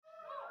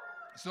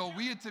So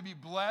we get to be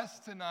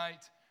blessed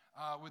tonight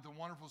with a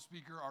wonderful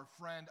speaker, our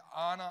friend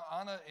Anna.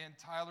 Anna and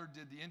Tyler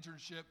did the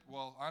internship.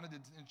 Well, Anna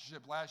did the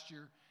internship last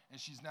year, and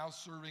she's now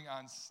serving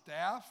on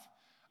staff.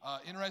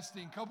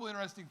 Couple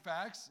interesting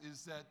facts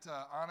is that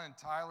Anna and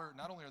Tyler,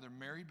 not only are they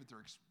married, but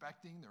they're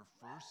expecting their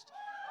first,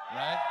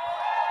 right?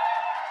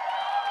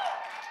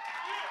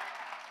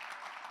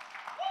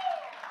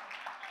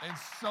 And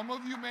some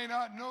of you may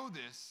not know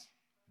this,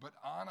 but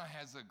Anna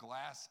has a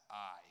glass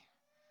eye,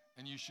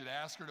 and you should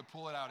ask her to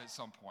pull it out at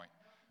some point.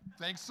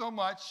 Thanks so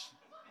much.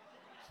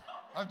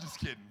 I'm just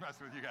kidding,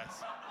 messing with you guys.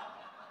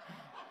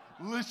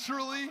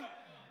 Literally,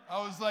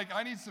 I was like,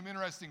 I need some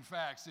interesting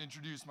facts to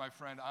introduce my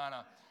friend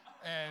Anna.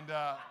 And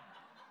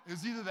it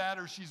was either that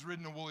or she's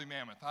ridden a woolly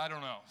mammoth. I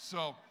don't know.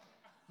 So,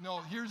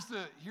 no,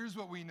 here's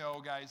what we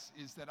know, guys,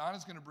 is that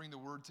Anna's going to bring the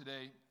word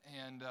today.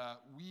 And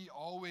we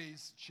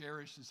always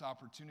cherish this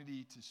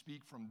opportunity to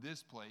speak from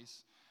this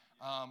place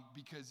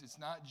because it's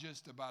not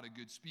just about a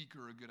good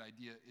speaker or a good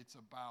idea. It's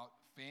about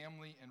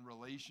family and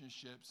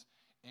relationships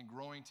and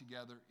growing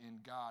together in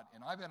God.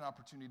 And I've had an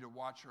opportunity to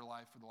watch her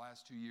life for the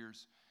last 2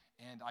 years.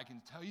 And I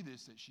can tell you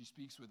this, that she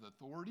speaks with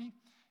authority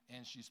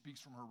and she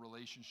speaks from her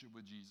relationship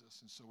with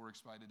Jesus. And so we're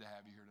excited to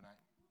have you here tonight.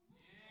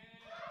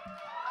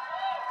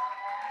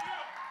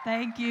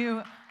 Thank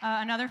you.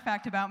 Another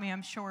fact about me,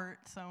 I'm short,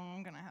 so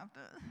I'm going to have to.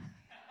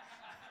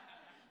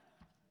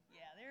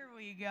 Yeah, there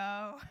we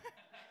go.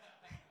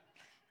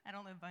 I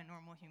don't live by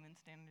normal human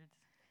standards.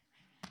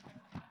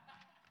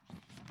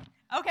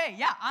 Okay,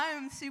 yeah,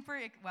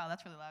 wow,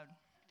 that's really loud.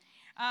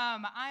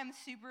 I'm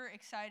super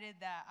excited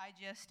that I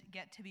just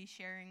get to be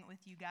sharing with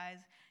you guys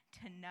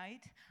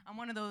tonight. I'm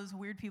one of those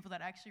weird people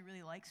that actually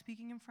really like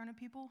speaking in front of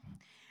people.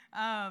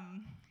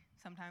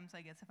 Sometimes,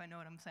 I guess, if I know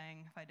what I'm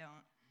saying. If I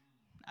don't,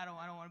 I don't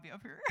want to be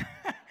up here.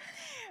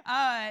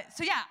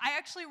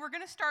 We're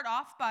going to start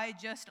off by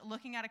just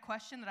looking at a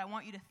question that I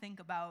want you to think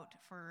about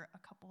for a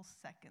couple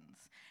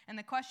seconds. And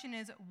the question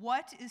is,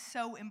 what is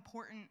so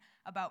important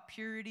about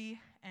purity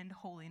and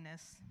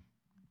holiness?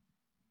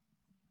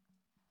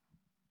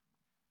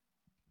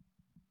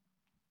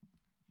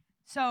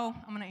 So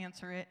I'm going to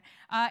answer it.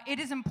 It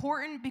is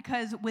important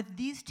because with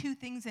these two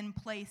things in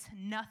place,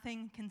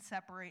 nothing can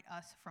separate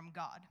us from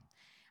God.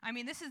 I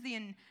mean, this is the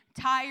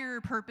entire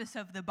purpose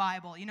of the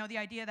Bible. You know, the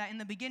idea that in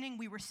the beginning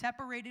we were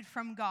separated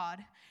from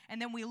God, and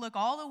then we look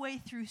all the way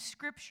through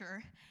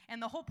Scripture,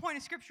 and the whole point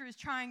of Scripture is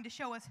trying to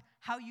show us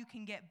how you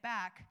can get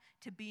back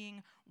to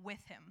being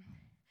with Him.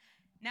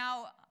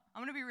 Now,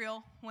 I'm going to be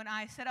real. When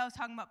I said I was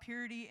talking about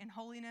purity and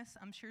holiness,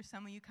 I'm sure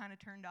some of you kind of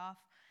turned off,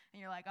 and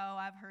you're like, oh,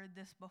 I've heard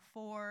this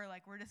before.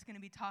 Like, we're just going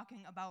to be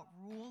talking about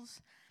rules.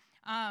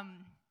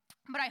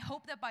 But I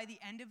hope that by the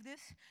end of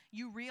this,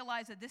 you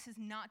realize that this is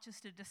not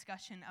just a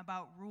discussion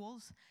about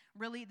rules.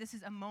 Really, this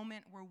is a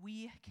moment where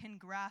we can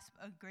grasp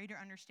a greater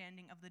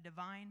understanding of the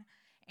divine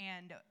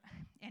and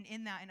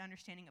in that, an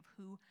understanding of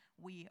who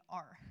we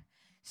are.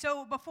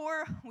 So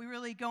before we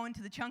really go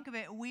into the chunk of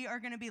it, we are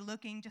going to be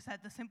looking just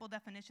at the simple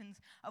definitions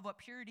of what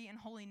purity and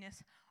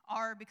holiness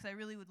are, because I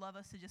really would love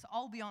us to just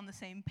all be on the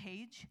same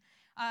page.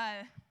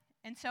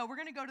 And so we're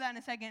going to go to that in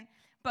a second.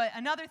 But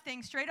another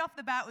thing, straight off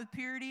the bat with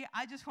purity,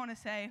 I just want to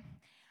say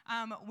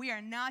we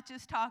are not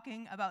just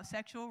talking about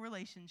sexual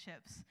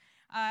relationships.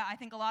 I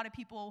think a lot of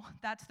people,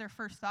 that's their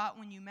first thought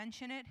when you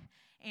mention it.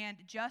 And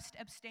just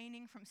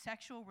abstaining from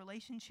sexual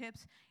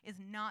relationships is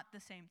not the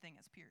same thing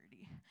as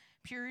purity.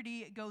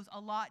 Purity goes a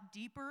lot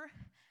deeper,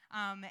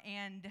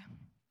 and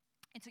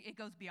it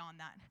goes beyond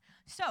that.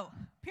 So,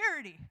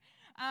 purity.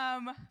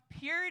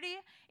 Purity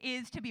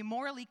is to be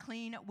morally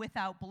clean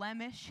without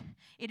blemish.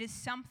 It is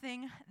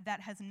something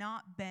that has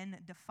not been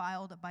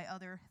defiled by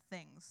other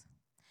things.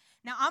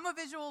 Now, I'm a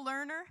visual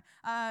learner.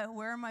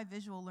 Where are my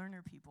visual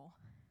learner people?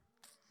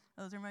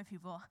 Those are my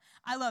people.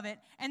 I love it.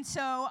 And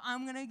so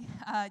I'm going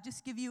to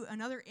just give you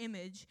another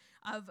image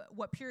of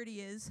what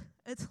purity is.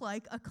 It's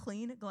like a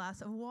clean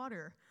glass of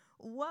water.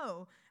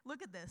 Whoa,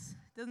 look at this.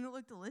 Doesn't it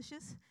look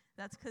delicious?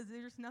 That's because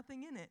there's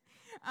nothing in it.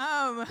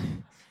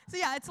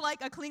 It's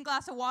like a clean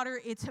glass of water.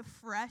 It's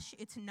fresh,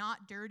 it's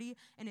not dirty,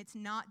 and it's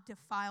not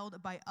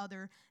defiled by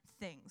other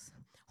things.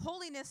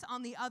 Holiness,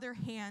 on the other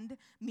hand,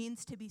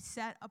 means to be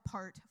set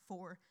apart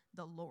for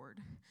the Lord.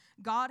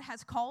 God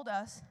has called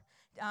us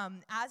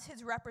as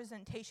His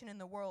representation in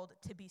the world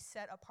to be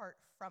set apart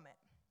from it.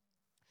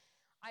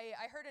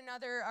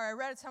 I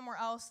read it somewhere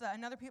else that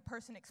another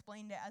person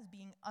explained it as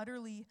being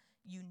utterly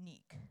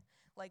unique.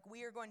 Like,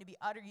 we are going to be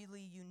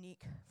utterly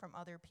unique from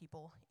other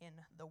people in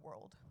the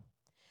world.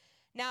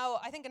 Now,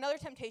 I think another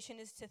temptation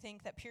is to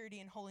think that purity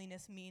and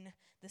holiness mean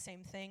the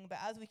same thing, but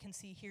as we can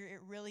see here,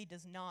 it really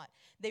does not.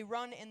 They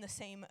run in the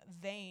same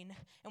vein,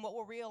 and what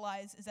we'll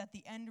realize is that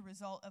the end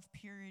result of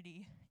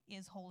purity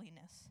is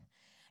holiness.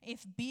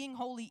 If being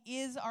holy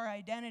is our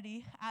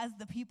identity as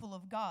the people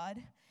of God,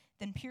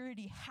 then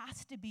purity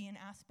has to be an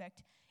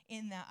aspect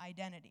in that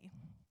identity.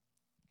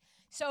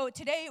 So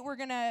today we're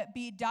going to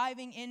be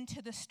diving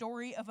into the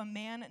story of a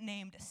man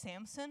named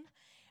Samson.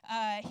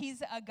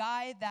 He's a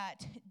guy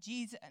that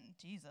Jesus.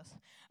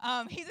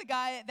 He's a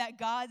guy that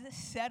God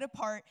set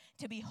apart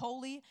to be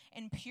holy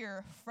and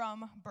pure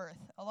from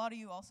birth. A lot of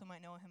you also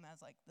might know him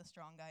as like the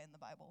strong guy in the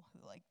Bible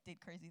who like did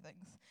crazy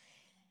things.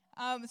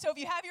 So if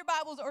you have your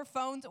Bibles or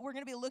phones, we're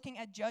going to be looking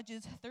at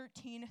Judges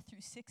 13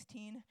 through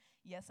 16.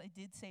 Yes, I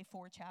did say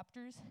 4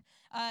 chapters.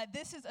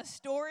 This is a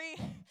story,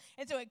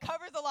 and so it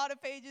covers a lot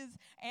of pages,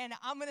 and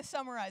I'm going to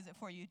summarize it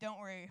for you. Don't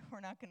worry,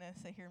 we're not going to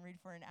sit here and read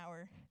for an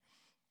hour.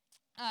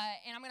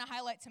 And I'm going to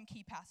highlight some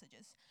key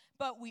passages.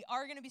 But we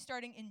are going to be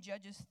starting in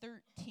Judges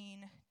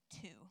 13:2.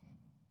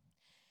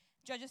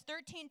 Judges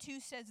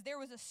 13:2 says, "There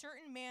was a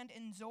certain man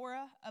in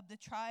Zorah of the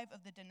tribe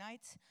of the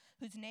Danites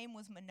whose name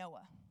was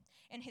Manoah.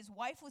 And his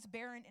wife was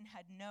barren and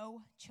had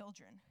no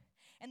children.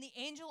 And the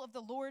angel of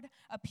the Lord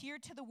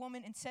appeared to the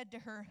woman and said to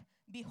her,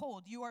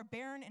 'Behold, you are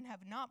barren and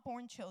have not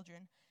borne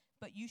children,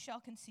 but you shall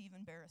conceive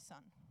and bear a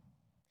son.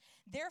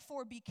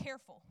 Therefore be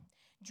careful.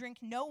 Drink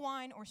no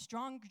wine or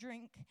strong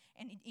drink,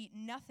 and eat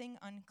nothing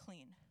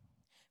unclean.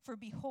 For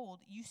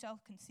behold, you shall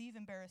conceive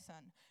and bear a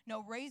son.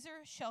 No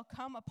razor shall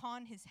come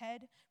upon his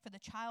head, for the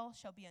child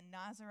shall be a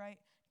Nazarite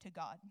to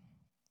God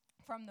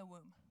from the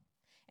womb.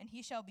 And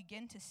he shall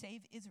begin to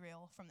save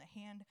Israel from the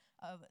hand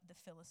of the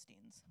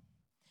Philistines.'"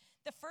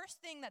 The first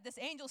thing that this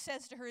angel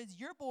says to her is,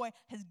 your boy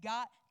has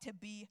got to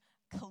be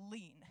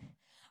clean.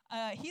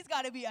 He's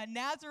got to be a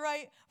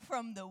Nazarite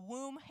from the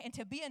womb. And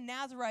to be a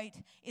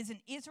Nazarite is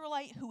an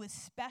Israelite who is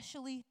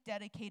specially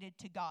dedicated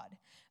to God.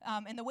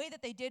 And the way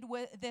that they did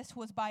this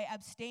was by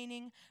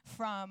abstaining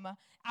from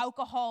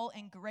alcohol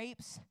and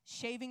grapes,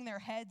 shaving their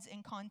heads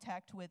in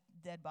contact with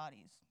dead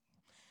bodies.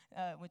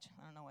 Which,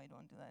 I don't know why you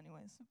don't do that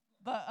anyways.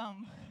 But,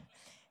 well,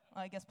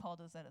 I guess Paul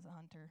does that as a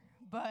hunter.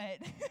 But...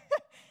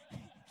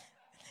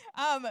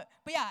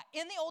 But yeah,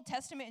 in the Old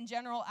Testament in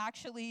general,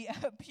 actually,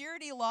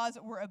 purity laws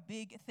were a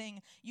big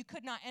thing. You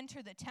could not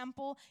enter the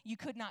temple. You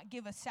could not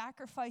give a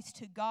sacrifice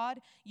to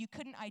God. You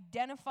couldn't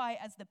identify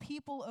as the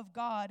people of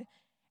God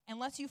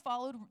unless you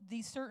followed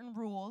these certain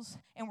rules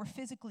and were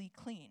physically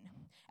clean.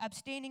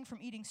 Abstaining from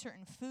eating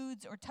certain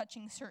foods or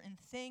touching certain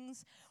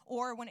things,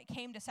 or when it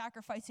came to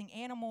sacrificing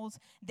animals,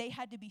 they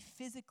had to be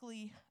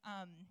physically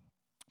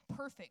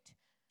perfect,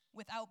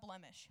 without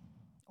blemish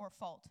or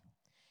fault.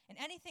 And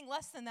anything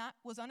less than that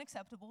was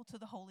unacceptable to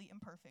the holy and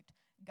perfect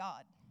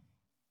God.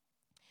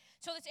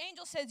 So this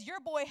angel says, your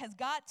boy has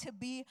got to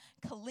be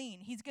clean.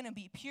 He's going to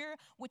be pure,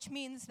 which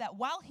means that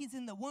while he's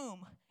in the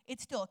womb,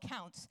 it still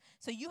counts.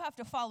 So you have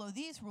to follow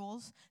these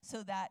rules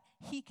so that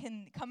he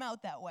can come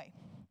out that way.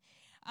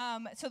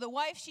 So the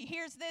wife, she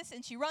hears this,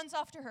 and she runs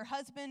off to her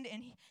husband,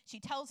 and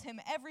she tells him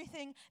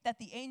everything that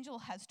the angel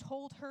has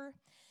told her.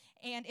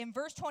 And in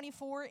verse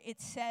 24, it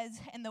says,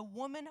 "And the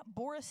woman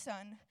bore a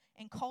son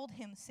and called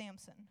him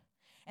Samson.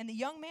 And the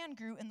young man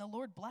grew, and the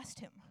Lord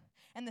blessed him.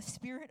 And the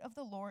Spirit of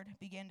the Lord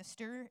began to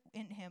stir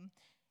in him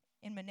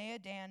in Maneah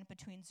Dan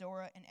between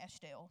Zorah and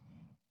Eshtaol."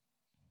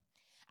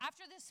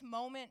 After this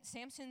moment,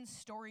 Samson's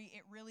story,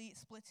 it really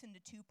splits into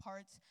 2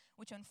 parts,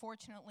 which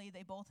unfortunately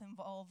they both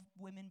involve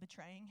women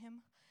betraying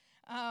him.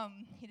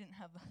 He didn't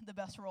have the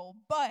best role.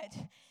 But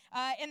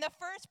in the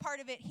first part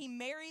of it, he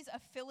marries a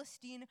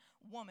Philistine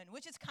woman,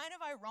 which is kind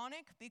of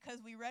ironic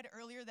because we read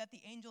earlier that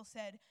the angel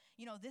said,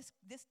 you know, this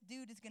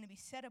dude is going to be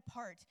set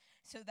apart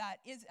so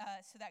that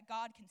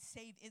God can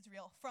save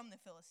Israel from the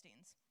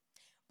Philistines.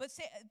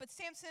 But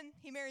Samson,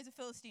 he marries a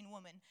Philistine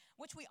woman,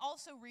 which we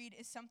also read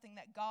is something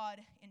that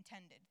God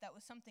intended. That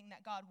was something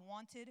that God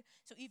wanted.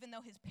 So even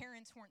though his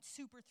parents weren't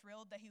super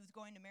thrilled that he was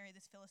going to marry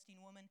this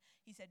Philistine woman,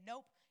 he said,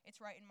 nope, it's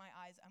right in my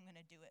eyes, I'm going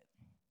to do it.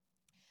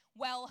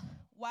 Well,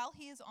 while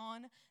he is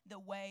on the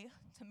way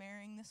to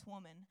marrying this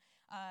woman,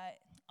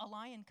 a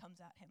lion comes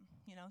at him,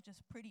 you know,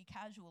 just pretty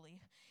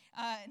casually.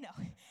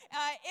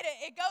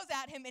 It goes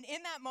at him, and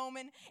in that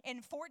moment,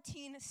 in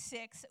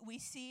 14:6, we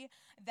see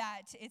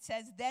that it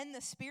says, "Then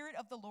the Spirit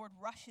of the Lord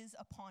rushes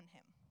upon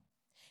him.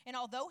 And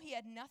although he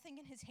had nothing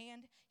in his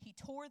hand, he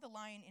tore the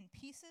lion in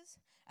pieces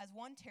as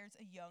one tears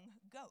a young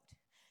goat."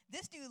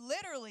 This dude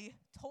literally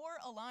tore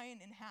a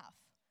lion in half.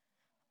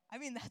 I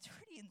mean, that's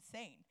pretty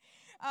insane.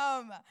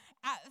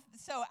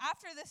 So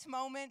after this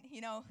moment, you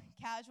know,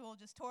 casual,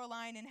 just tore a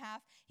lion in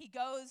half, he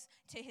goes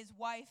to his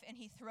wife and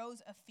he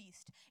throws a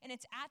feast. And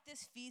it's at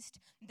this feast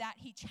that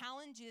he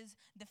challenges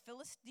the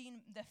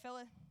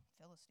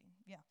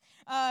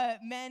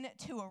men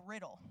to a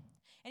riddle.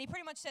 And he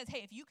pretty much says,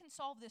 hey, if you can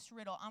solve this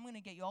riddle, I'm going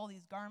to get you all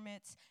these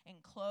garments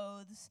and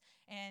clothes.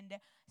 And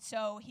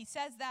so he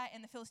says that,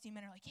 and the Philistine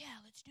men are like, yeah,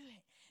 let's do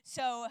it.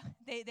 So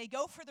they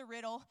go for the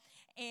riddle,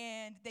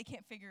 and they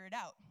can't figure it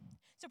out.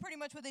 So pretty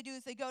much what they do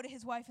is they go to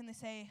his wife, and they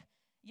say,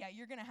 yeah,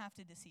 you're going to have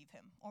to deceive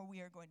him, or we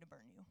are going to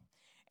burn you.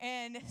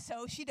 And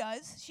so she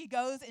does. She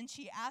goes, and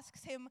she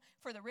asks him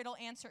for the riddle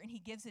answer, and he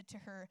gives it to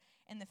her,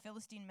 and the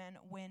Philistine men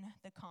win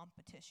the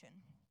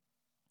competition.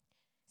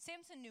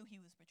 Samson knew he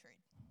was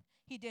betrayed.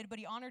 He did, but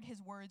he honored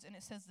his words, and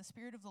it says the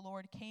Spirit of the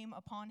Lord came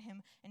upon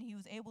him, and he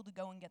was able to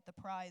go and get the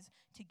prize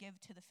to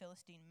give to the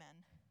Philistine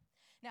men.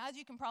 Now, as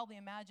you can probably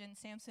imagine,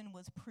 Samson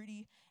was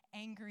pretty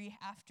angry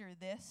after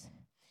this.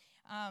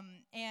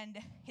 And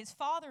his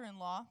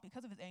father-in-law,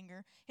 because of his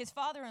anger, his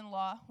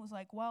father-in-law was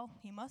like, well,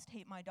 he must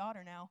hate my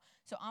daughter now,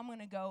 so I'm going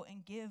to go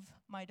and give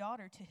my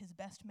daughter to his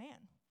best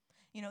man.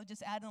 You know,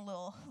 just adding a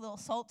little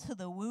salt to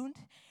the wound.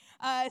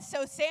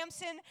 So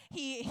Samson,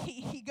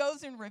 he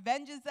goes and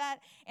revenges that,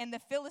 and the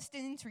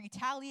Philistines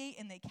retaliate,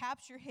 and they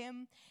capture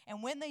him.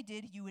 And when they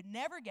did, you would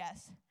never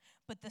guess,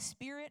 but the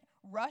Spirit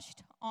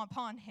rushed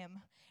upon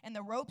him, and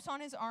the ropes on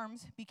his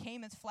arms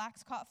became as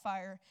flax caught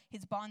fire.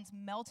 His bonds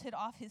melted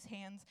off his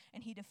hands,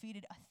 and he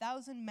defeated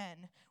 1,000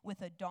 men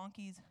with a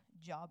donkey's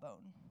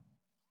jawbone.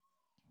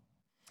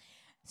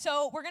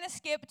 So we're going to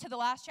skip to the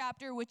last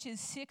chapter, which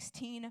is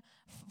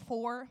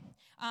 16:4.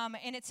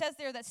 And it says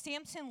there that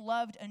Samson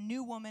loved a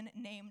new woman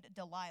named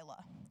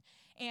Delilah.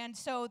 And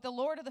so the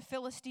Lord of the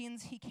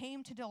Philistines, he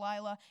came to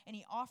Delilah, and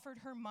he offered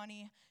her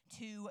money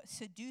to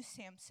seduce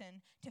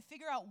Samson to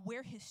figure out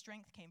where his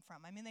strength came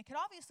from. I mean, they could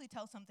obviously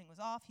tell something was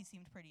off. He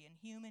seemed pretty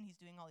inhuman. He's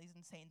doing all these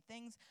insane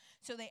things.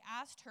 So they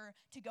asked her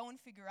to go and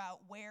figure out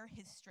where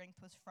his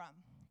strength was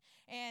from.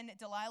 And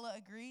Delilah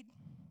agreed.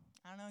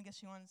 I don't know, I guess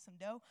she wanted some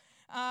dough.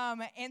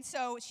 And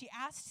so she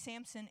asked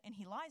Samson, and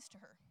he lies to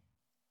her.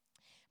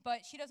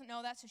 But she doesn't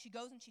know that, so she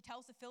goes and she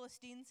tells the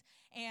Philistines,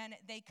 and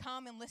they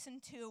come and listen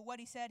to what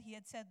he said. He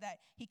had said that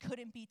he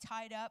couldn't be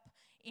tied up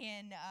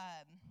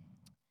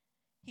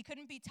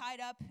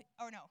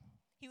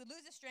he would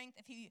lose his strength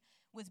if he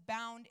was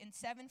bound in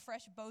 7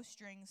 fresh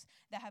bowstrings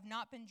that have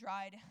not been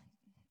dried.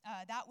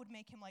 That would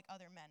make him like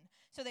other men.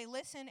 So they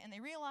listen, and they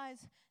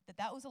realize that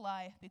that was a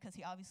lie because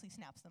he obviously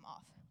snaps them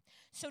off.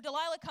 So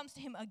Delilah comes to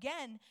him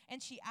again,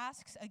 and she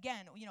asks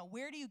again,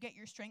 where do you get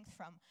your strength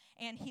from?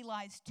 And he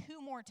lies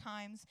 2 more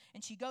times,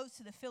 and she goes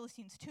to the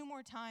Philistines 2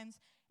 more times,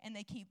 and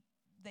they keep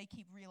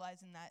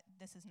realizing that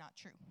this is not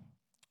true.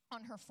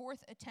 On her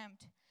 4th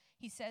attempt,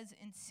 he says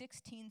in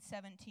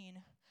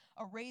 16:17,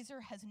 a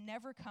razor has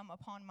never come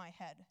upon my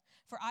head,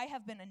 for I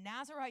have been a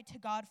Nazirite to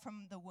God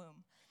from the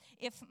womb.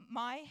 If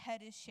my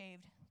head is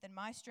shaved, then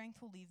my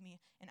strength will leave me,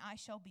 and I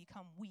shall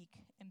become weak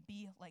and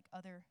be like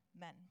other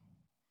men.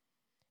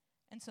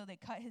 And so they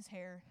cut his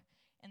hair,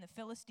 and the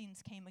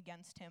Philistines came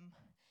against him.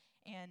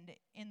 And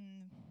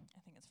in, I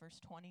think it's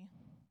verse 20.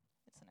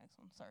 It's the next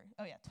one, sorry.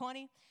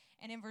 20.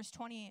 And in verse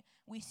 20,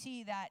 we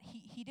see that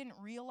he didn't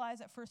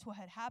realize at first what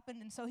had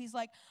happened. And so he's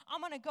like,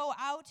 I'm going to go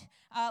out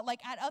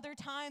like at other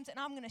times, and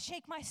I'm going to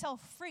shake myself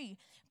free.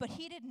 But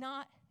he did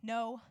not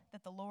know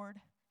that the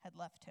Lord had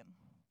left him.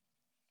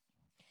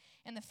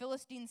 And the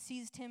Philistines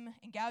seized him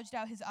and gouged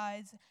out his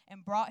eyes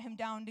and brought him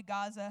down to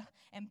Gaza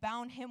and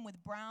bound him with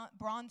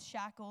bronze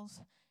shackles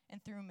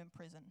and threw him in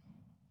prison.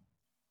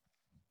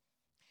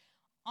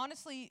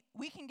 Honestly,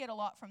 we can get a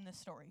lot from this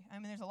story. I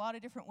mean, there's a lot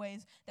of different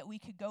ways that we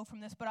could go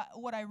from this. But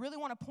what I really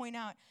want to point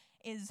out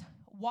is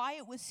why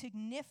it was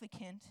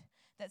significant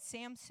that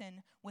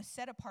Samson was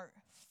set apart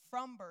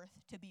from birth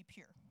to be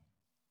pure.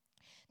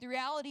 The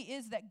reality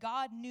is that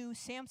God knew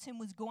Samson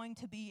was going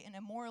to be in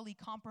a morally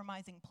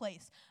compromising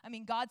place. I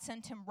mean, God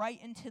sent him right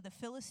into the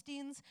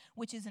Philistines,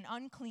 which is an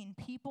unclean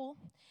people,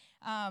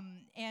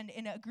 and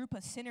in a group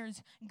of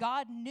sinners.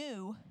 God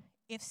knew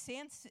if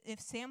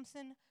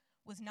Samson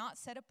was not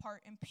set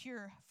apart and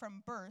pure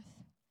from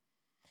birth,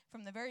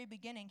 from the very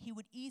beginning, he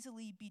would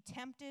easily be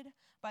tempted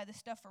by the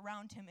stuff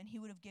around him, and he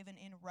would have given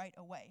in right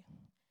away.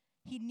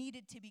 He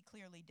needed to be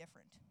clearly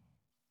different.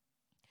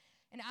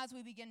 And as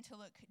we begin to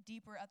look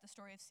deeper at the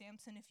story of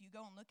Samson, if you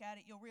go and look at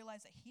it, you'll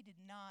realize that he did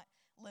not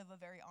live a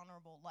very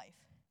honorable life.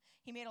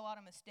 He made a lot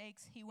of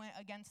mistakes. He went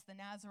against the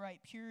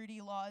Nazirite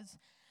purity laws.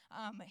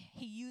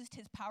 He used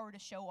his power to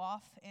show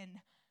off,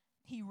 and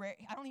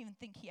I don't even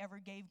think he ever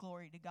gave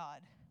glory to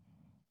God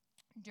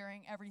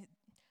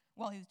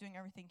while he was doing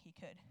everything he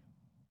could.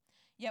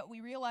 Yet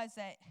we realize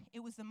that it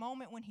was the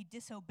moment when he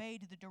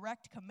disobeyed the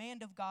direct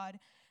command of God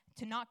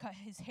to not cut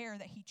his hair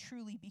that he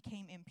truly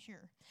became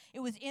impure.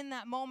 It was in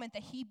that moment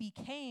that he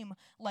became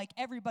like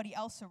everybody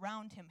else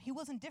around him. He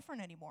wasn't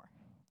different anymore.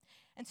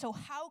 And so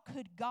how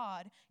could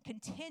God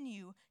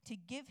continue to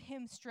give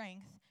him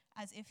strength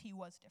as if he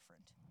was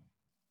different?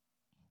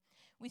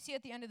 We see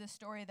at the end of the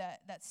story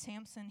that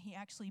Samson, he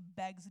actually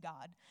begs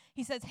God.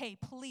 He says, hey,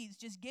 please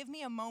just give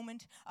me a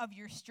moment of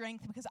your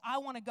strength because I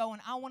want to go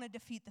and I want to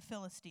defeat the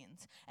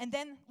Philistines. And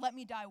then let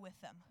me die with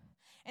them.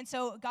 And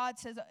so God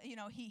says,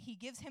 he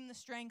gives him the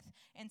strength,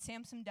 and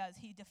Samson does.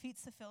 He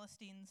defeats the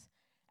Philistines,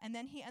 and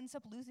then he ends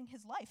up losing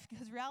his life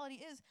because reality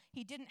is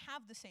he didn't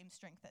have the same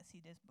strength as he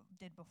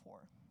did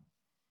before.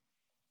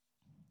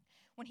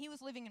 When he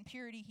was living in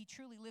purity, he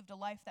truly lived a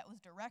life that was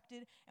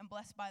directed and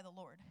blessed by the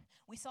Lord.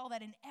 We saw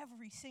that in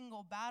every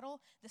single battle,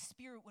 the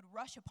Spirit would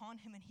rush upon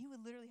him, and he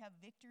would literally have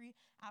victory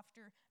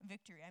after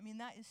victory. I mean,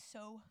 that is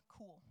so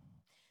cool.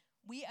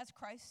 We as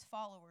Christ's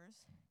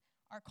followers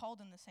are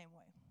called in the same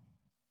way.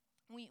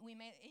 We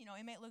may,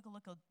 it may look a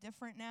little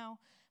different now,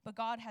 but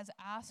God has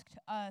asked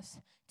us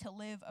to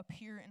live a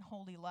pure and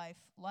holy life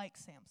like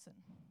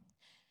Samson.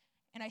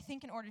 And I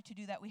think in order to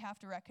do that, we have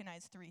to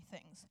recognize 3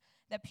 things.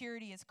 That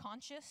purity is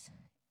conscious,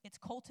 it's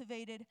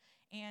cultivated,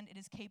 and it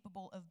is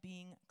capable of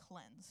being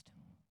cleansed.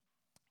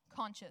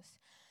 Conscious.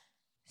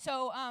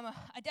 So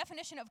a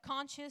definition of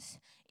conscious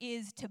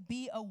is to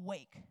be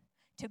awake,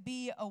 to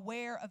be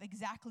aware of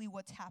exactly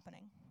what's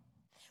happening.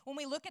 When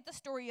we look at the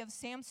story of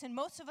Samson,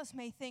 most of us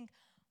may think,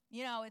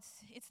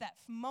 it's that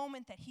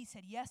moment that he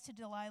said yes to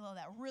Delilah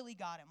that really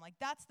got him. Like,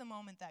 that's the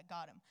moment that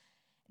got him.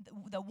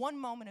 The one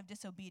moment of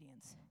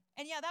disobedience.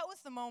 And yeah, that was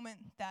the moment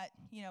that,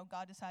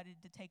 God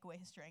decided to take away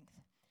his strength.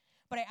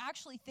 But I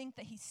actually think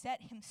that he set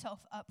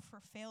himself up for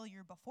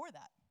failure before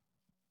that.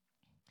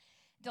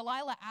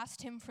 Delilah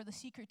asked him for the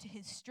secret to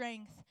his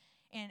strength,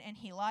 and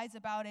he lies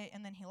about it,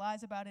 and then he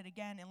lies about it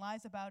again, and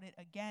lies about it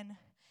again.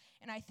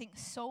 And I think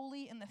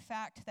solely in the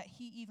fact that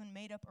he even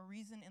made up a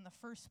reason in the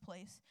first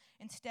place,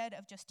 instead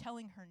of just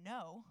telling her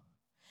no,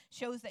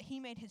 shows that he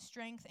made his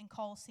strength and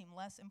call seem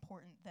less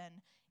important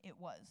than it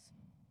was.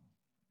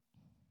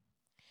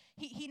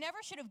 He never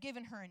should have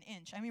given her an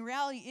inch. I mean,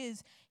 reality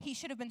is he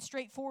should have been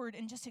straightforward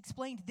and just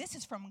explained, this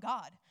is from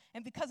God.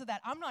 And because of that,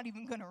 I'm not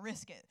even going to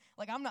risk it.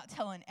 Like, I'm not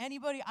telling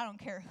anybody. I don't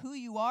care who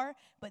you are,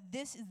 but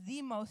this is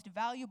the most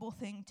valuable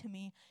thing to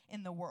me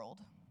in the world.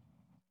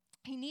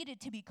 He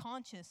needed to be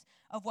conscious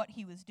of what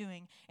he was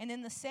doing. And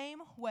in the same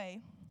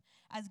way,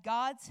 as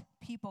God's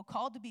people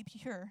called to be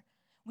pure,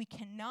 we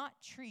cannot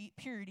treat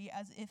purity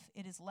as if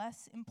it is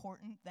less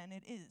important than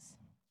it is.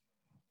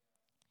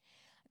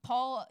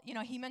 Paul,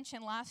 he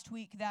mentioned last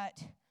week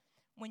that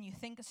when you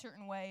think a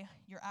certain way,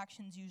 your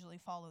actions usually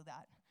follow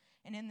that.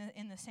 And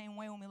in the same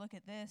way, when we look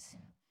at this,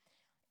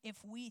 if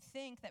we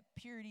think that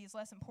purity is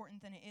less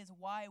important than it is,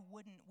 why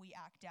wouldn't we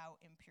act out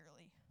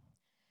impurely?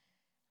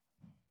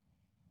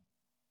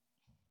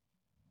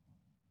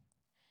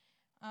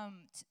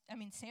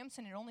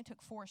 Samson, it only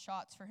took 4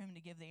 shots for him to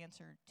give the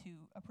answer to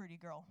a pretty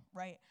girl,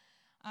 right?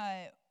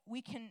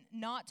 We can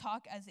not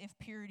talk as if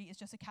purity is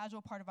just a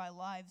casual part of our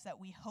lives that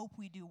we hope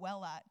we do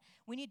well at.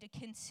 We need to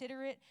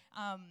consider it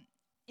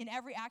in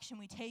every action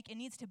we take. It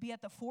needs to be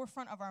at the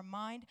forefront of our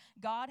mind.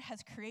 God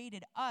has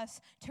created us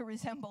to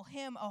resemble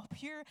him, a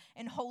pure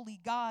and holy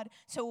God.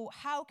 So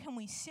how can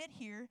we sit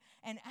here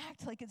and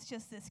act like it's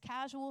just this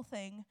casual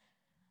thing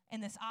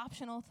and this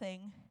optional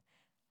thing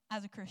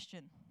as a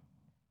Christian?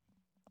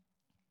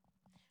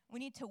 We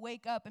need to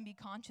wake up and be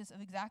conscious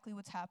of exactly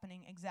what's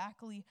happening,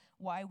 exactly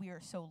why we are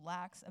so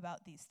lax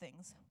about these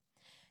things.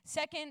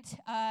 Second,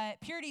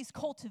 purity is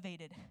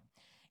cultivated.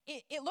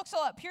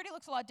 Purity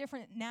looks a lot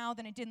different now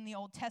than it did in the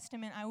Old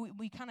Testament.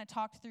 We kind of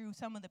talked through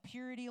some of the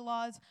purity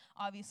laws.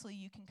 Obviously,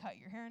 you can cut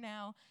your hair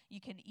now.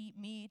 You can eat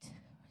meat.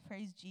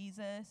 Praise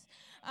Jesus.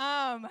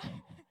 And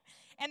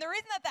the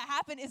reason that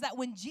happened is that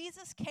when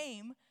Jesus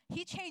came,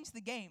 he changed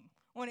the game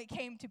when it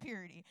came to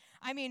purity.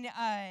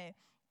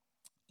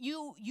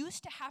 You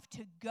used to have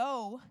to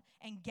go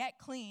and get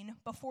clean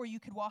before you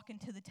could walk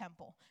into the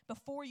temple,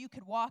 before you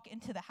could walk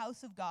into the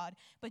house of God.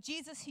 But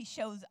Jesus, he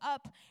shows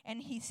up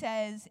and he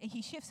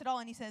shifts it all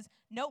and he says,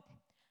 nope,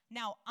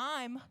 now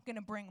I'm going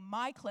to bring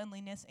my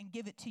cleanliness and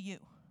give it to you.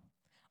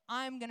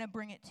 I'm going to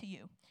bring it to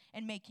you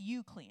and make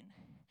you clean.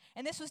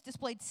 And this was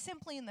displayed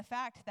simply in the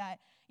fact that,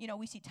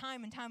 we see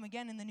time and time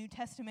again in the New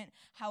Testament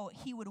how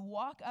he would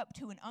walk up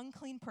to an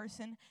unclean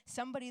person,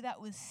 somebody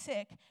that was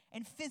sick,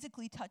 and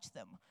physically touch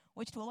them,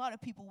 which to a lot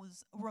of people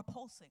was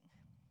repulsing.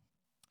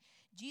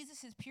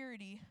 Jesus'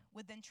 purity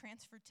would then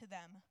transfer to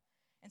them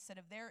instead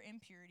of their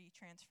impurity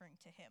transferring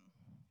to him.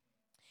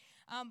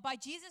 By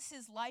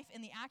Jesus' life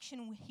and the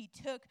action he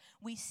took,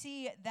 we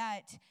see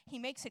that he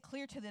makes it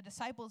clear to the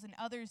disciples and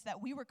others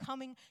that we were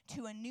coming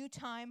to a new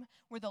time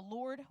where the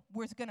Lord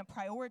was going to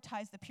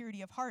prioritize the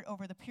purity of heart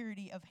over the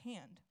purity of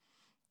hand.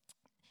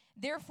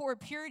 Therefore,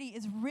 purity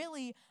is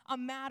really a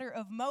matter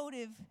of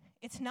motive.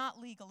 It's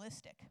not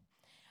legalistic.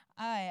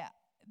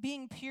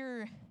 Being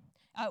pure,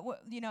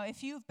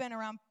 if you've been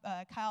around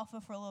Chi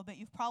Alpha for a little bit,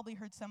 you've probably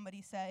heard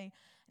somebody say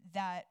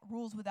that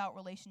rules without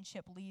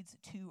relationship leads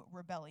to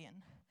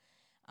rebellion.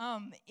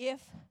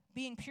 If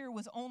being pure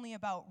was only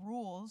about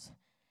rules,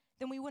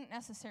 then we wouldn't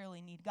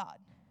necessarily need God.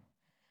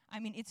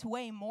 It's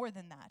way more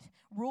than that.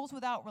 Rules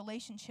without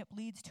relationship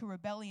leads to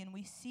rebellion.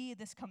 We see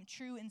this come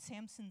true in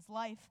Samson's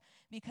life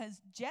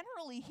because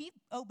generally he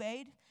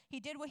obeyed. He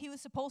did what he was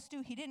supposed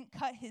to. He didn't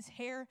cut his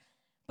hair.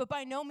 But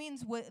by no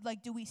means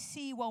do we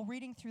see while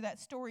reading through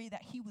that story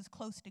that he was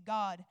close to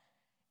God.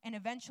 And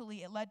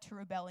eventually it led to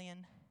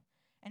rebellion.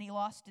 And he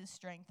lost his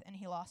strength and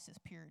he lost his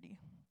purity.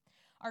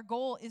 Our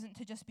goal isn't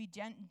to just be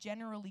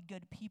generally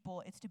good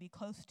people. It's to be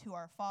close to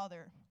our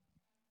Father.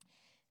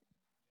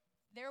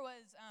 There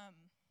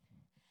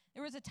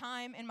was a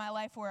time in my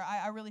life where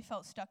I really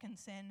felt stuck in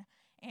sin,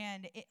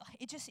 and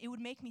it would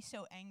make me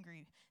so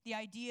angry. The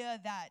idea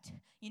that,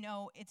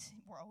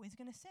 we're always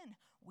going to sin.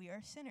 We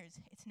are sinners.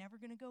 It's never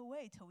going to go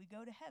away till we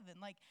go to heaven.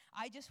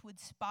 I just would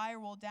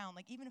spiral down.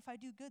 Even if I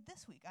do good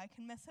this week, I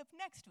can mess up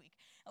next week.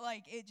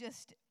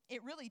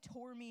 It really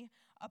tore me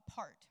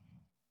apart.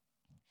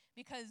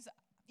 Because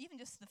even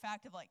just the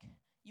fact of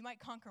you might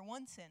conquer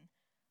one sin,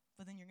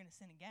 but then you're going to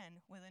sin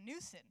again with a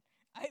new sin.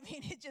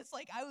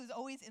 I was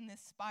always in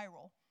this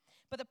spiral.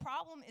 But the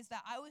problem is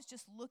that I was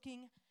just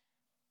looking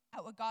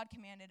at what God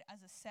commanded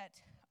as a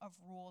set of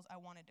rules I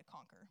wanted to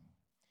conquer.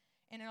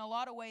 And in a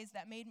lot of ways,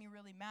 that made me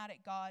really mad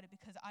at God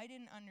because I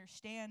didn't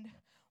understand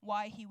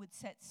why he would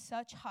set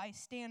such high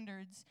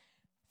standards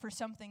for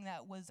something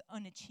that was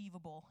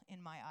unachievable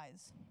in my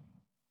eyes.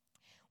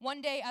 One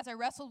day, as I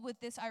wrestled with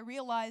this, I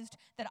realized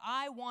that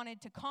I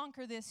wanted to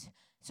conquer this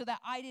so that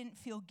I didn't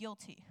feel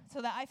guilty,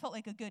 so that I felt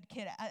like a good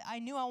kid. I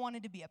knew I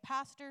wanted to be a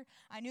pastor.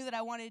 I knew that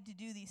I wanted to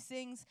do these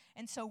things.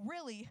 And so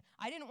really,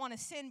 I didn't want to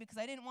sin because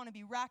I didn't want to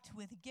be racked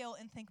with guilt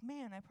and think,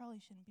 man, I probably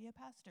shouldn't be a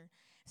pastor.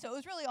 So it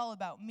was really all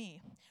about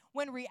me.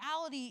 When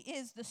reality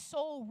is the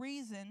sole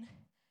reason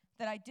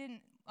that I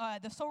didn't,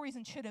 the sole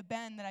reason should have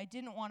been that I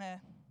didn't want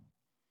to,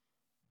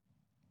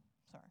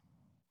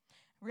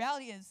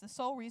 reality is, the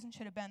sole reason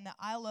should have been that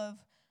I love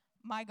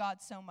my God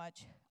so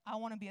much. I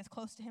want to be as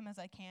close to him as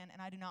I can, and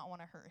I do not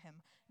want to hurt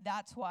him.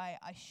 That's why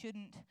I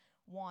shouldn't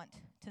want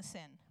to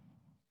sin.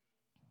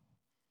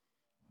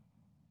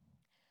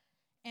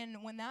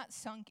 And when that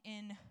sunk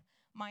in,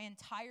 my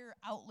entire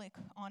outlook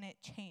on it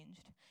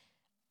changed.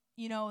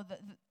 You know,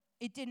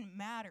 it didn't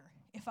matter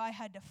if I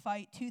had to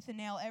fight tooth and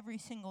nail every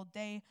single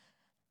day,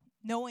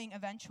 knowing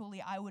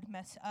eventually I would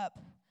mess up,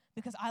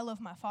 because I love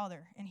my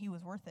Father, and he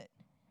was worth it.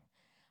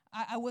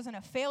 I wasn't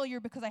a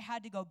failure because I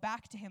had to go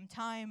back to him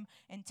time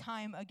and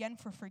time again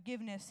for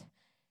forgiveness.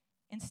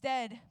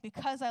 Instead,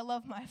 because I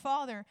love my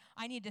Father,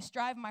 I need to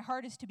strive my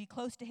hardest to be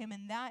close to him,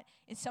 and that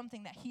is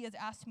something that he has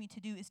asked me to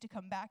do, is to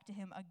come back to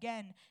him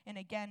again and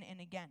again and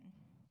again.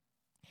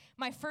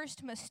 My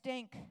first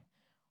mistake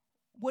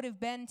would have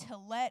been to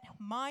let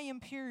my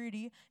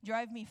impurity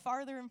drive me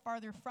farther and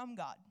farther from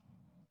God,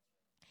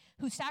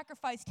 who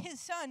sacrificed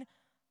his son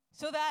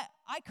so that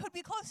I could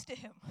be close to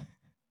him.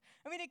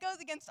 I mean, it goes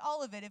against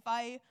all of it if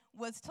I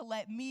was to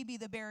let me be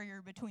the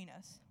barrier between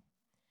us.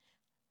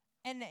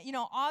 And, you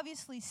know,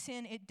 obviously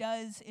sin, it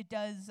does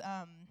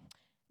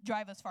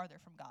drive us farther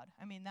from God.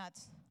 I mean,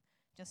 that's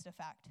just a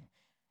fact.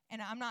 And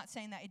I'm not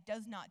saying that it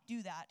does not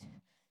do that.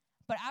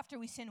 But after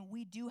we sin,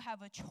 we do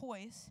have a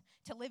choice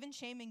to live in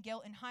shame and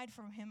guilt and hide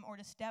from him, or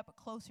to step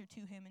closer to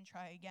him and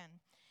try again.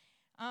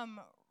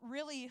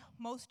 Really,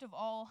 most of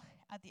all,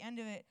 at the end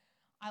of it,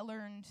 I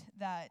learned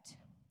that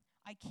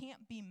I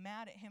can't be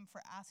mad at him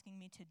for asking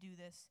me to do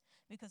this,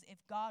 because if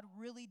God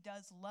really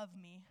does love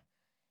me,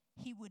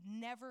 he would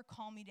never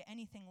call me to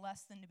anything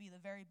less than to be the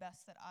very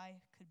best that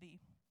I could be.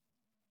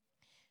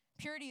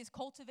 Purity is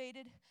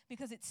cultivated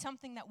because it's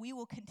something that we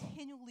will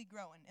continually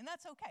grow in, and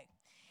that's okay.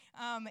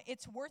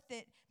 It's worth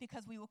it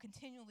because we will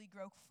continually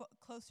grow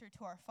closer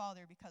to our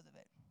Father because of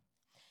it.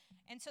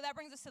 And so that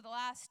brings us to the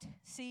last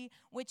C,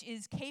 which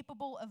is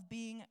capable of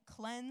being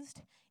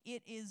cleansed.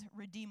 It is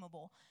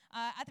redeemable.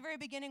 At the very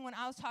beginning, when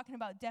I was talking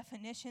about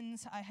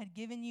definitions, I had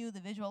given you the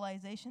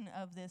visualization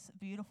of this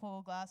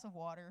beautiful glass of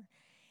water.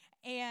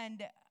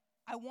 And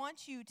I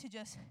want you to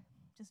just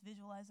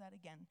visualize that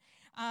again.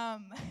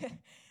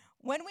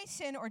 When we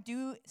sin or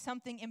do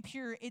something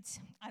impure,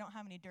 I don't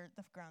have any dirt.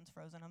 The ground's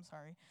frozen. I'm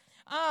sorry.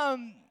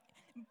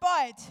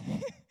 But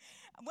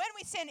when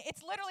we sin,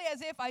 it's literally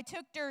as if I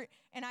took dirt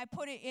and I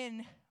put it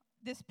in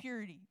this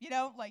purity,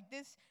 like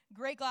this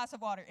great glass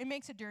of water. It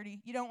makes it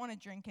dirty. You don't want to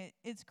drink it.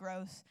 It's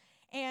gross.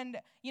 And,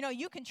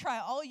 you can try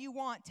all you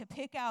want to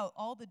pick out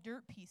all the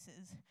dirt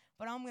pieces,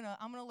 but I'm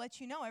gonna let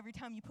you know every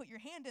time you put your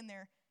hand in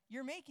there,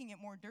 you're making it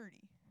more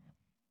dirty.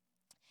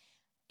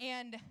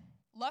 And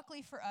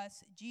luckily for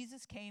us,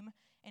 Jesus came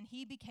and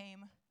he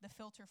became the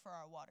filter for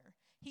our water.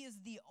 He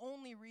is the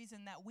only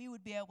reason that we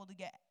would be able to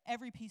get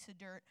every piece of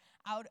dirt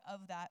out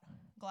of that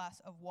glass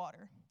of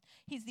water.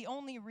 He's the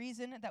only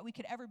reason that we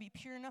could ever be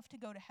pure enough to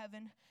go to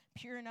heaven,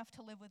 pure enough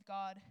to live with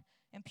God,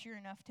 and pure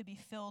enough to be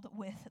filled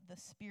with the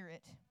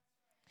Spirit.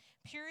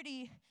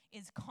 Purity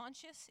is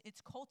conscious,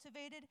 it's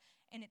cultivated,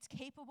 and it's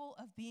capable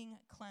of being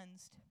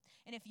cleansed.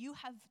 And if you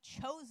have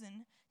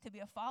chosen to be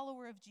a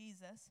follower of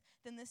Jesus,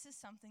 then this is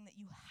something that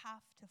you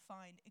have to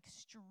find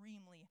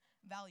extremely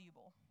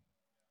valuable.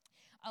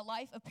 A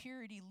life of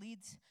purity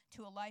leads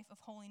to a life of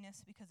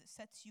holiness because it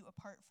sets you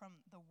apart from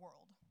the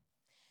world.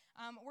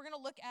 We're going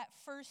to look at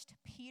 1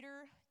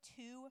 Peter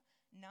 2,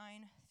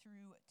 9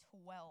 through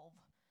 12.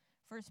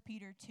 1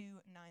 Peter 2,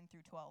 9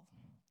 through 12.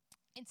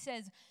 It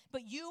says,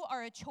 "But you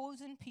are a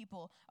chosen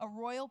people, a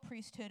royal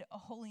priesthood, a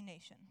holy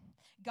nation,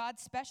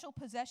 God's special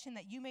possession,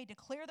 that you may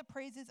declare the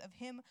praises of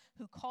him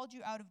who called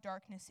you out of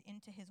darkness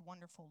into his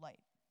wonderful light.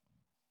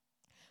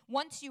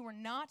 Once you were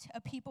not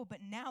a people,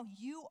 but now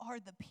you are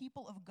the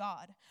people of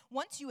God.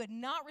 Once you had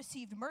not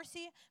received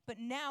mercy, but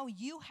now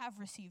you have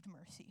received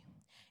mercy.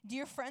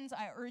 Dear friends,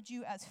 I urge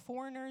you as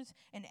foreigners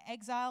and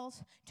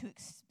exiles to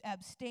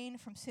abstain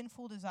from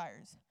sinful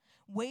desires.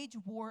 Wage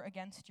war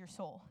against your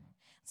soul.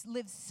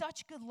 Live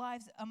such good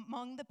lives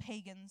among the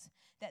pagans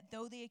that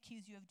though they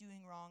accuse you of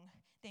doing wrong,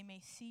 they may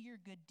see your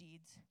good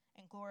deeds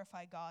and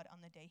glorify God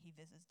on the day he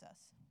visits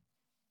us."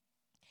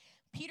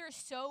 Peter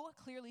so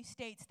clearly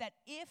states that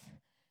if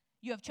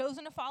you have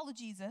chosen to follow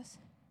Jesus,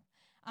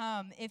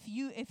 If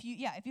you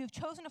have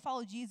chosen to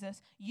follow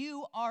Jesus,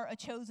 you are a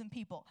chosen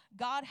people.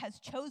 God has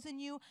chosen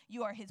you.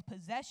 You are his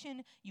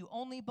possession. You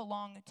only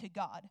belong to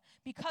God.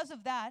 Because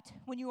of that,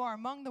 when you are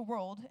among the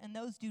world and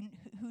those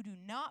who do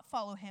not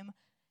follow him,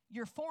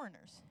 you're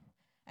foreigners.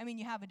 I mean,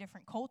 you have a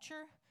different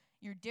culture.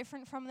 You're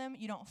different from them.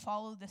 You don't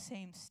follow the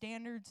same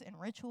standards and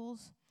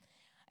rituals.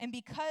 And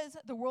because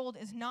the world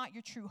is not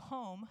your true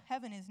home,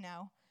 heaven is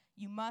now,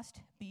 you must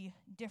be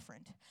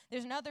different.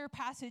 There's another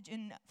passage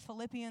in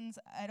Philippians,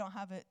 I don't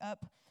have it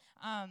up,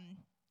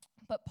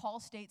 but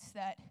Paul states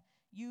that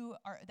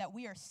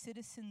we are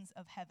citizens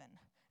of heaven.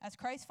 As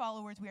Christ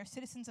followers, we are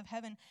citizens of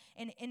heaven.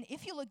 And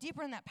if you look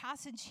deeper in that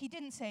passage, he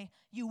didn't say,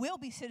 you will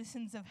be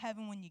citizens of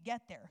heaven when you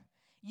get there.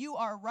 You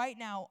are right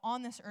now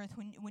on this earth.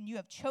 When you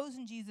have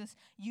chosen Jesus,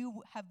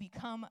 you have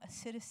become a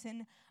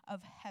citizen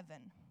of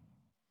heaven.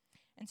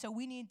 And so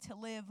we need to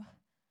live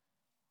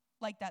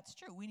like that's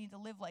true. We need to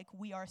live like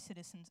we are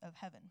citizens of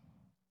heaven.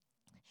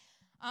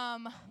 I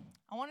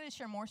wanted to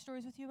share more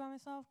stories with you about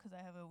myself because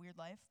I have a weird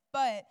life.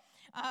 But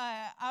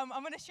I'm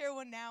going to share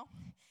one now.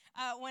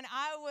 When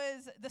I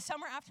was, the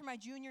summer after my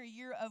junior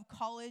year of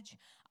college,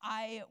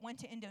 I went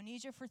to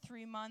Indonesia for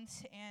 3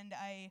 months, and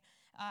I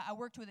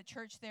worked with a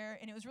church there,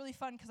 and it was really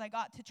fun because I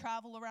got to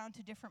travel around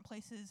to different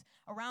places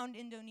around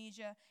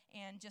Indonesia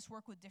and just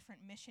work with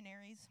different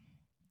missionaries.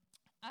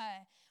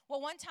 Well,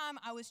 one time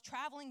I was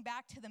traveling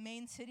back to the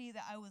main city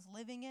that I was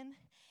living in,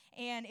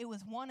 and it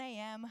was 1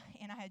 a.m.,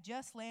 and I had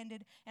just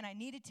landed, and I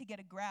needed to get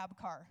a Grab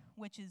car,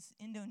 which is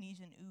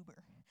Indonesian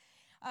Uber.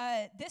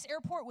 This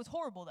airport was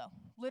horrible, though.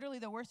 Literally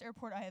the worst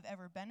airport I have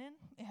ever been in.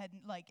 It had,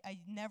 I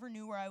never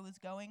knew where I was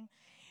going.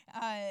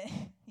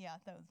 Yeah,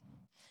 that was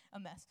a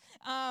mess.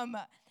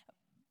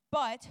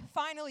 But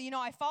finally,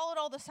 I followed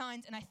all the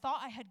signs, and I thought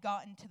I had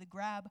gotten to the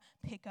Grab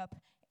pickup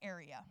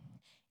area.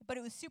 But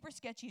it was super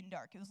sketchy and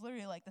dark. It was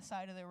literally like the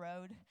side of the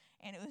road,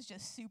 and it was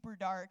just super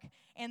dark.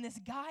 And this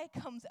guy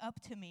comes up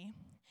to me,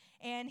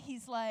 and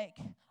he's like,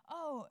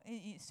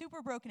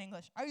 super broken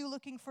English, are you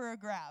looking for a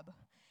Grab?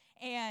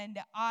 And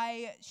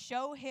I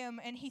show him,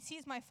 and he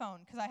sees my phone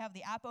because I have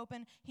the app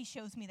open. He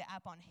shows me the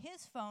app on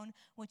his phone,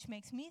 which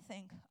makes me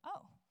think,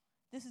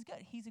 this is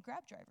good. He's a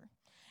Grab driver.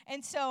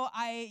 And so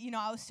I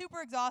was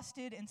super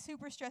exhausted and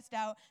super stressed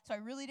out, so I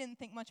really didn't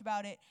think much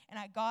about it, and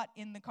I got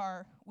in the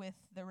car with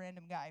the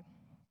random guy.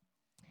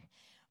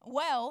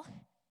 Well,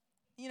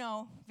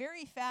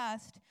 very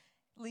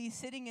fastly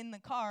sitting in the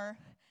car,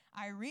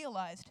 I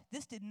realized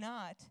this did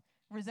not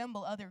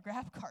resemble other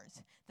Grab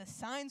cars. The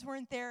signs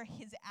weren't there.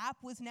 His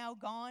app was now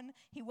gone.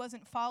 He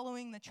wasn't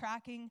following the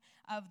tracking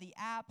of the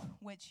app,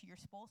 which you're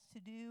supposed to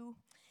do.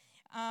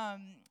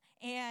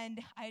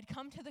 And I had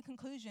come to the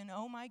conclusion,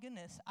 oh my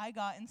goodness, I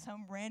got in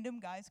some random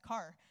guy's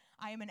car.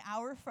 I am an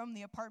hour from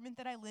the apartment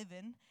that I live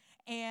in,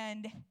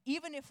 and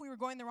even if we were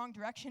going the wrong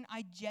direction,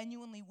 I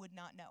genuinely would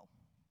not know.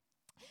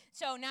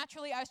 So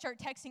naturally, I start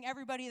texting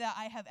everybody that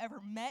I have ever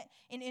met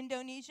in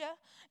Indonesia,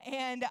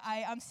 and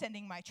I'm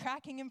sending my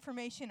tracking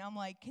information. I'm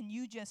like, can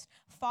you just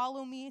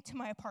follow me to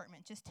my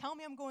apartment? Just tell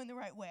me I'm going the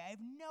right way. I have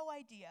no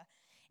idea.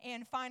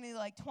 And finally,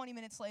 20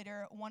 minutes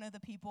later, one of the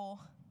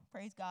people,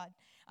 praise God,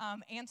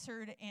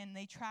 answered, and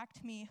they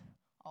tracked me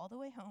all the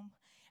way home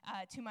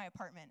to my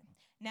apartment.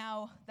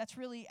 Now, that's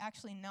really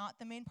actually not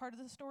the main part of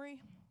the story,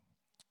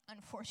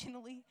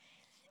 unfortunately.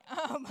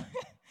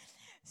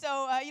 So,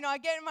 I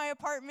get in my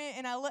apartment,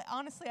 and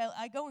honestly,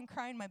 I go and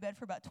cry in my bed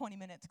for about 20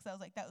 minutes because I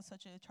was like, that was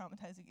such a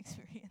traumatizing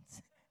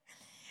experience.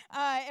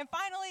 And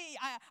finally,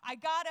 I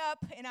got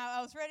up, and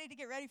I was ready to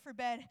get ready for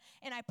bed,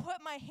 and I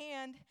put my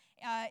hand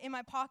in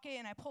my pocket,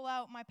 and I pull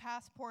out my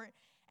passport,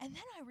 and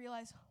then I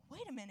realized,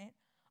 wait a minute,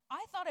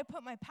 I thought I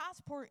put my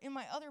passport in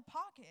my other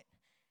pocket.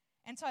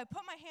 And so I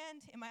put my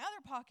hand in my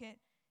other pocket,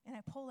 and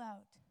I pull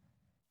out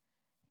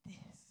this.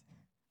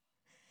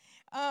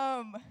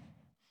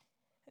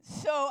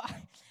 So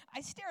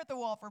I stare at the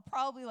wall for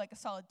probably a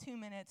solid 2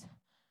 minutes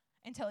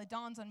until it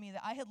dawns on me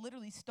that I had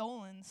literally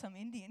stolen some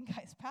Indian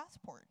guy's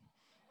passport.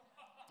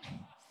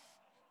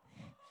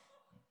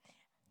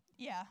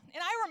 Yeah,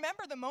 and I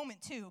remember the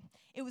moment too.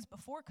 It was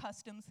before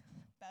customs.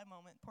 Bad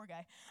moment, poor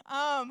guy.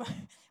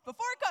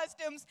 Before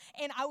customs,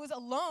 and I was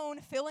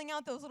alone filling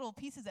out those little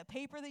pieces of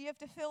paper that you have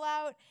to fill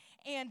out,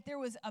 and there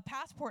was a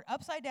passport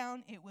upside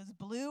down. It was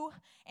blue,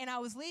 and I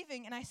was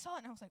leaving, and I saw it,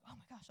 and I was like, oh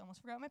my gosh, I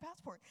almost forgot my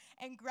passport,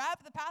 and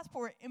grabbed the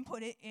passport and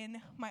put it in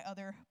my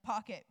other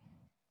pocket.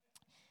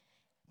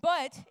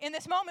 But in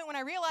this moment, when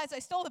I realized I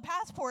stole the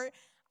passport,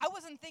 I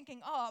wasn't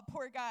thinking, oh,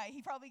 poor guy,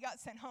 he probably got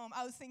sent home.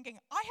 I was thinking,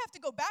 I have to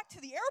go back to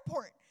the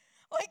airport.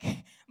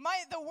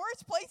 The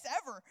worst place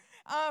ever.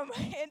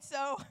 And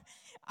so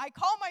I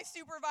call my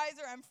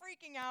supervisor. I'm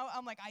freaking out.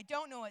 I'm like, I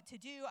don't know what to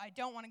do. I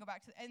don't want to go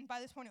back to, and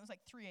by this point it was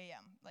 3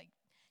 a.m.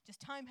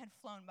 Just time had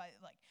flown by.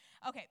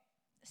 Okay,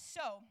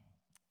 so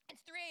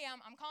it's 3 a.m.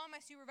 I'm calling my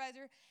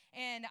supervisor,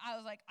 and I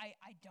was like,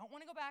 I don't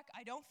want to go back.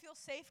 I don't feel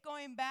safe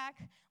going back.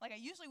 I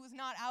usually was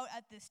not out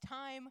at this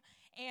time.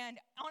 And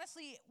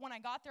honestly, when I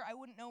got there, I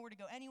wouldn't know where to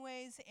go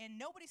anyways, and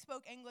nobody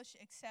spoke English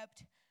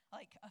except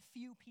a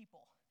few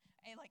people.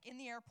 like in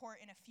the airport,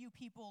 and a few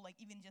people, like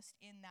even just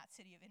in that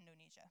city of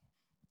Indonesia.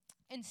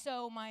 And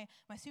so my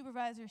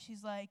supervisor,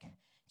 she's like,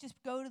 just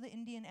go to the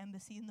Indian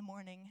embassy in the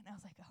morning. And I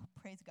was like, oh,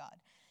 praise God.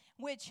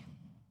 Which,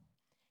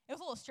 it was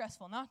a little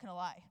stressful, not going to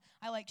lie.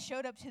 I like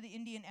showed up to the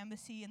Indian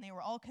embassy, and they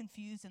were all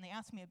confused, and they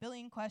asked me a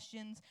billion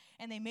questions,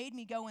 and they made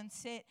me go and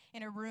sit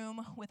in a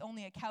room with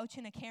only a couch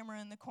and a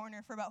camera in the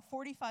corner for about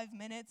 45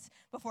 minutes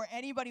before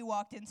anybody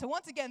walked in. So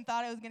once again,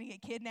 thought I was going to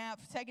get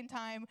kidnapped, second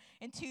time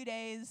in 2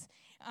 days.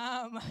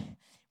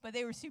 But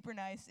they were super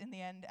nice in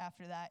the end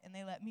after that, and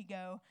they let me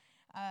go.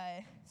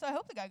 So I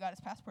hope the guy got his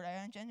passport.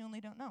 I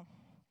genuinely don't know.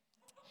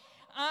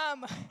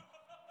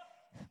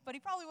 But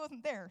he probably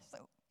wasn't there,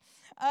 so.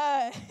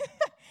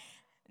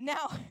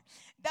 Now,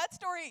 that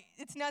story,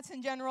 it's nuts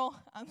in general.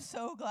 I'm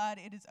so glad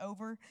it is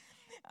over.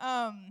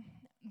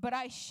 But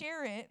I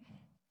share it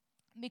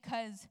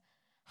because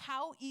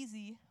how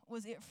easy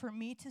was it for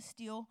me to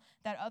steal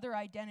that other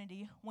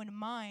identity when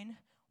mine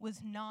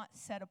was not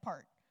set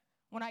apart,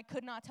 when I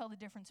could not tell the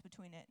difference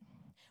between it,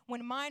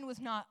 when mine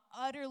was not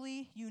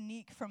utterly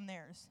unique from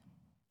theirs.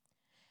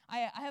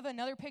 I have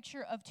another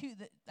picture of two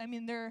that, I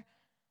mean, they're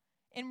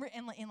in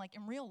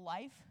real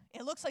life,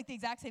 it looks like the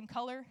exact same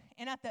color,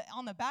 and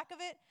on the back of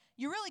it,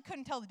 you really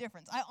couldn't tell the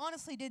difference. I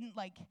honestly didn't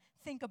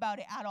think about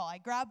it at all. I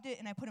grabbed it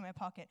and I put it in my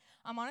pocket.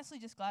 I'm honestly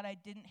just glad I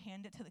didn't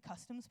hand it to the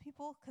customs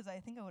people, because I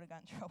think I would have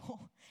gotten in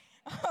trouble.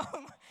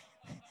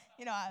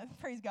 I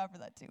praise God for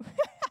that too.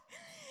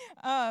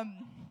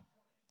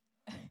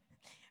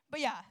 But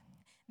yeah,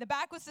 the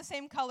back was the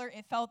same color.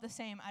 It felt the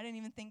same. I didn't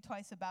even think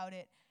twice about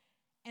it.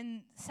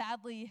 And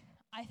sadly,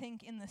 I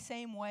think in the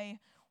same way,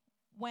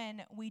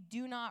 when we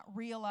do not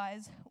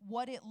realize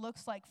what it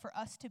looks like for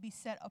us to be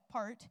set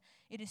apart,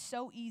 it is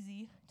so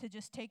easy to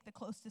just take the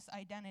closest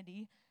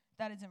identity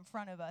that is in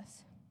front of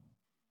us.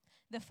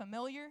 The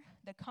familiar,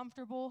 the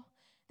comfortable,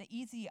 the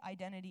easy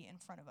identity in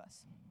front of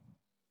us.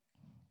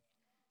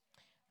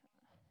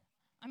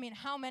 I mean,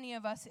 how many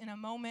of us in a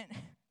moment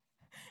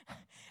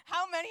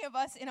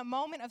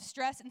of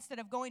stress, instead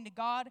of going to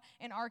God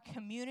and our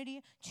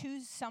community,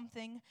 choose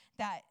something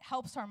that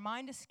helps our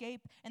mind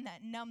escape and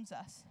that numbs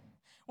us?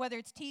 Whether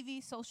it's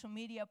TV, social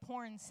media,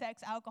 porn,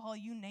 sex, alcohol,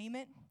 you name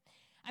it.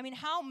 I mean,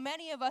 how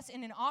many of us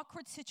in an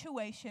awkward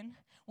situation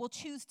will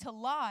choose to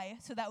lie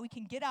so that we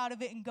can get out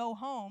of it and go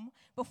home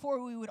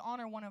before we would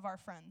honor one of our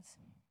friends?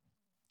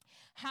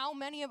 How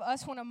many of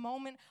us, when a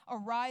moment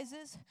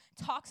arises,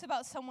 talks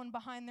about someone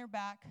behind their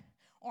back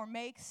or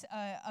makes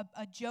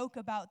a joke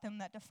about them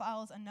that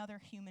defiles another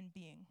human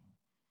being?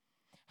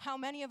 How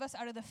many of us,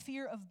 out of the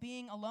fear of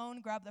being alone,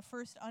 grab the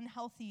first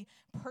unhealthy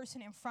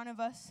person in front of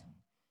us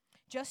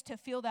just to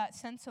feel that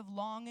sense of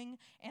longing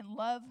and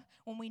love,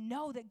 when we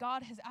know that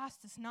God has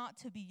asked us not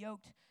to be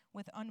yoked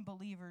with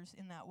unbelievers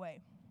in that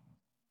way?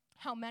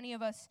 How many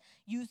of us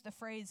use the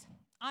phrase,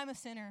 I'm a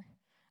sinner,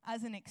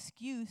 as an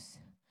excuse?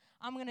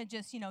 I'm going to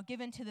just,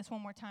 give into this one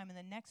more time, and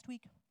then next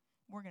week,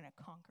 we're going to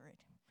conquer it.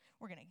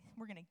 We're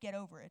going to get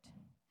over it.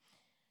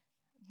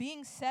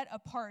 Being set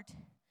apart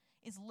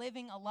is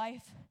living a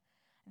life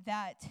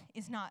that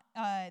is not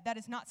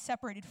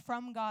separated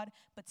from God,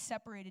 but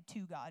separated to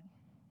God.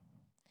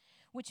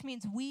 Which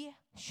means we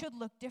should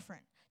look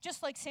different,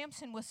 just like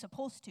Samson was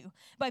supposed to.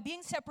 By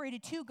being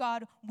separated to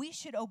God, we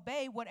should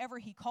obey whatever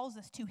he calls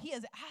us to. He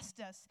has asked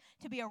us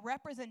to be a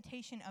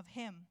representation of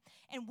him.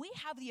 And we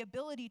have the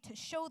ability to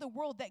show the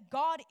world that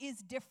God is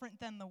different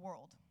than the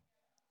world.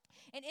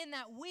 And in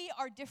that, we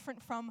are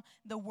different from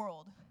the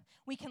world.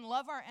 We can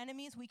love our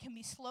enemies. We can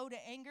be slow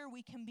to anger.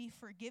 We can be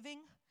forgiving.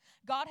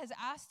 God has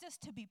asked us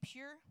to be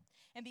pure.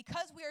 And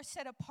because we are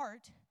set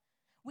apart,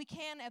 we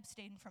can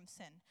abstain from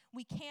sin.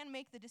 We can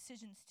make the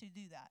decisions to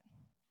do that.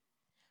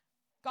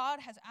 God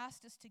has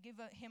asked us to give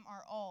him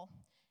our all.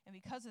 And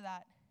because of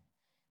that,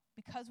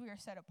 because we are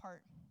set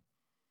apart,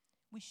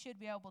 we should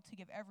be able to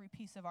give every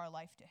piece of our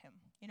life to him.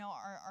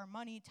 Our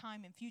money,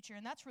 time, and future.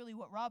 And that's really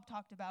what Rob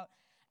talked about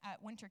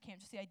at winter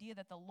camp, just the idea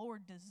that the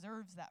Lord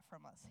deserves that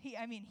from us. He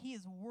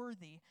is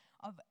worthy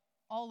of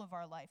all of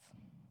our life.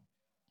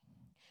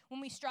 When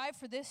we strive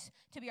for this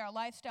to be our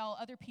lifestyle,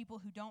 other people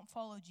who don't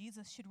follow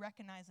Jesus should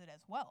recognize it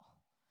as well.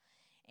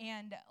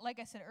 And like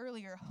I said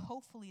earlier,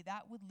 hopefully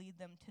that would lead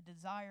them to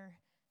desire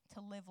to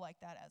live like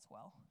that as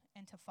well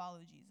and to follow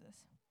Jesus.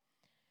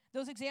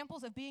 Those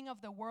examples of being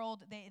of the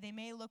world, they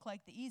may look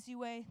like the easy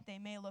way. They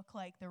may look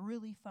like the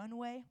really fun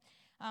way.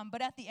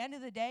 But at the end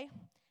of the day,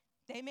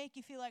 they make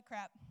you feel like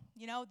crap.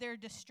 They're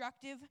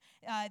destructive.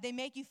 They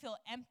make you feel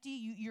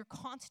empty. You're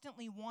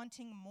constantly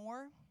wanting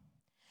more.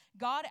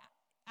 God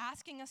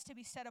asking us to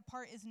be set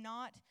apart is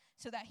not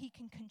so that he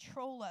can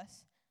control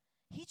us.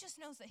 He just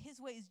knows that his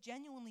way is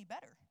genuinely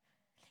better.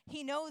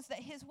 He knows that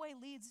his way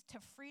leads to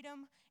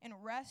freedom and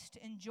rest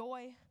and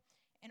joy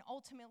and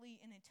ultimately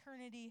an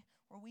eternity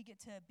where we get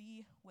to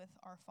be with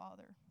our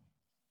Father.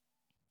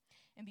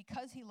 And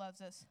because he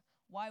loves us,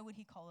 why would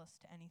he call us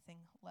to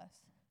anything less?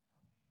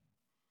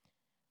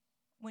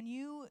 When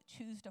you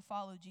choose to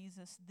follow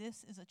Jesus,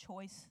 this is a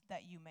choice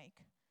that you make,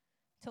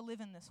 to live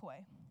in this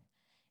way.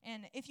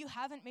 And if you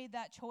haven't made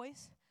that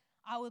choice,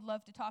 I would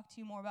love to talk to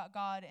you more about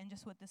God and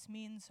just what this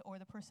means, or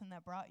the person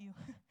that brought you,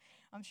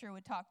 I'm sure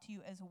would talk to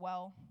you as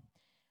well.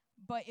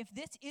 But if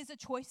this is a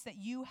choice that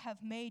you have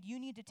made, you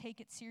need to take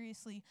it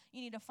seriously.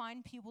 You need to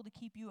find people to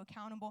keep you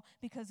accountable,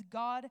 because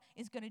God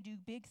is going to do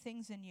big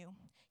things in you.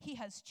 He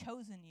has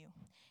chosen you,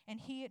 and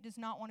He does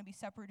not want to be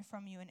separated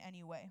from you in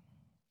any way.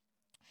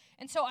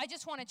 And so I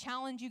just want to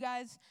challenge you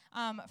guys,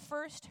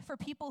 first, for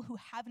people who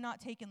have not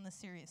taken this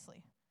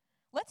seriously.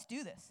 Let's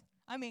do this.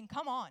 I mean,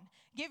 come on.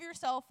 Give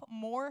yourself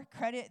more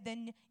credit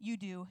than you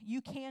do.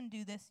 You can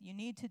do this. You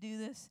need to do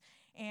this.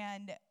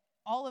 And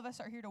all of us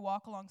are here to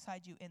walk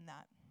alongside you in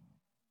that.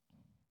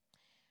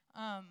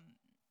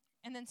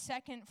 And then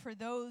second, for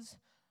those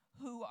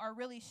who are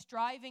really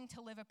striving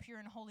to live a pure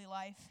and holy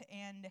life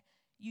and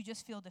you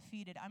just feel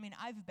defeated. I mean,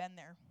 I've been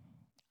there.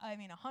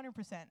 100%.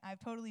 I've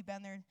totally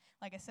been there.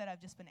 Like I said,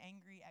 I've just been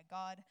angry at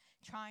God,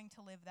 trying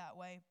to live that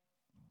way.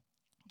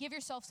 Give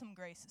yourself some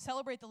grace.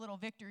 Celebrate the little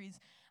victories.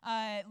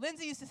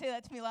 Lindsay used to say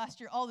that to me last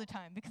year all the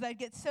time, because I'd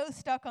get so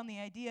stuck on the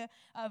idea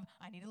of,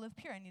 I need to live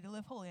pure, I need to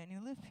live holy, I need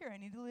to live pure, I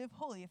need to live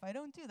holy. If I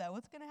don't do that,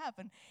 what's going to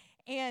happen?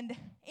 And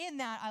in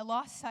that, I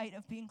lost sight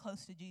of being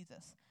close to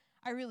Jesus.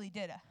 I really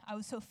did. I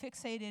was so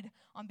fixated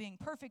on being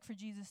perfect for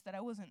Jesus that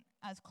I wasn't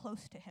as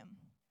close to Him.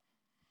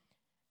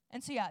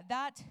 And so,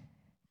 that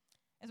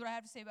is what I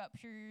have to say about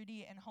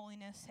purity and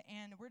holiness.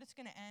 And we're just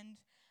going to end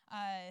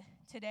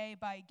today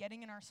by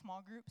getting in our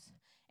small groups.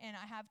 And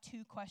I have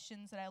 2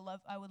 questions that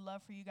I would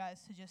love for you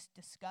guys to just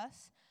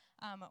discuss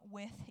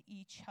with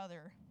each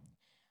other.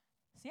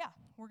 So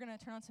we're going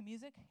to turn on some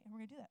music, and we're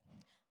going to do that.